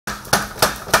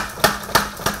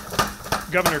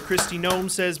Governor Kristi Noem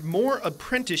says more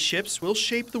apprenticeships will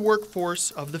shape the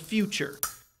workforce of the future.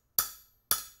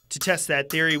 To test that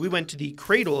theory, we went to the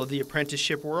cradle of the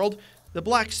apprenticeship world, the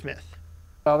blacksmith.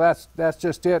 Well, that's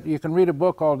just it. You can read a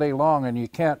book all day long and you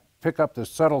can't pick up the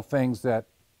subtle things that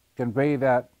convey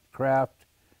that craft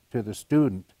to the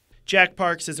student. Jack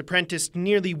Parks has apprenticed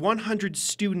nearly 100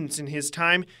 students in his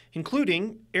time,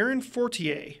 including Aaron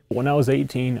Fortier. When I was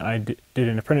 18, I did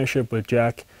an apprenticeship with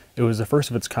Jack. It was the first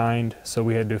of its kind, so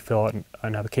we had to fill out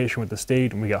an application with the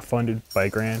state, and we got funded by a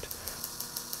grant.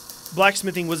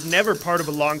 Blacksmithing was never part of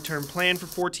a long-term plan for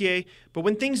Fortier, but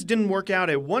when things didn't work out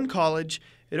at one college,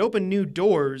 it opened new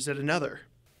doors at another.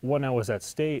 When I was at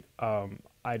state,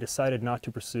 I decided not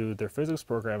to pursue their physics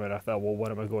program, and I thought, well,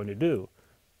 what am I going to do?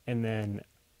 And then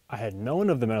I had known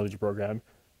of the metallurgy program,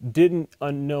 didn't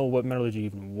know what metallurgy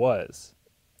even was.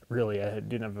 Really, I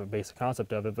didn't have a basic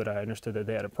concept of it, but I understood that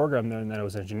they had a program there and that it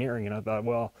was engineering, and I thought,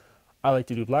 well, I like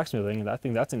to do blacksmithing, and I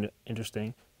think that's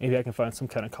interesting. Maybe I can find some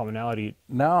kind of commonality.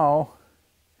 Now,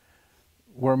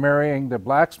 we're marrying the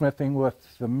blacksmithing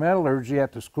with the metallurgy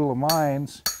at the School of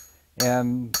Mines,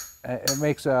 and it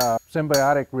makes a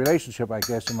symbiotic relationship, I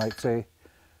guess you might say,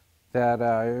 that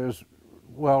is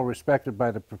well respected by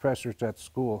the professors at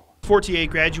school. Fortier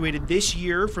graduated this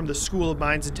year from the School of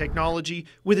Mines and Technology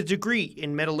with a degree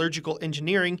in metallurgical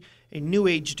engineering, a new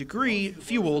age degree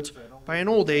fueled by an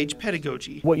old age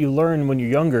pedagogy. What you learn when you're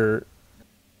younger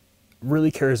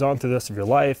really carries on through the rest of your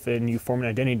life, and you form an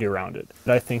identity around it.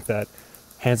 I think that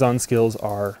hands-on skills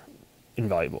are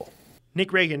invaluable.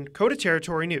 Nick Reagan, Coda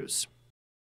Territory News.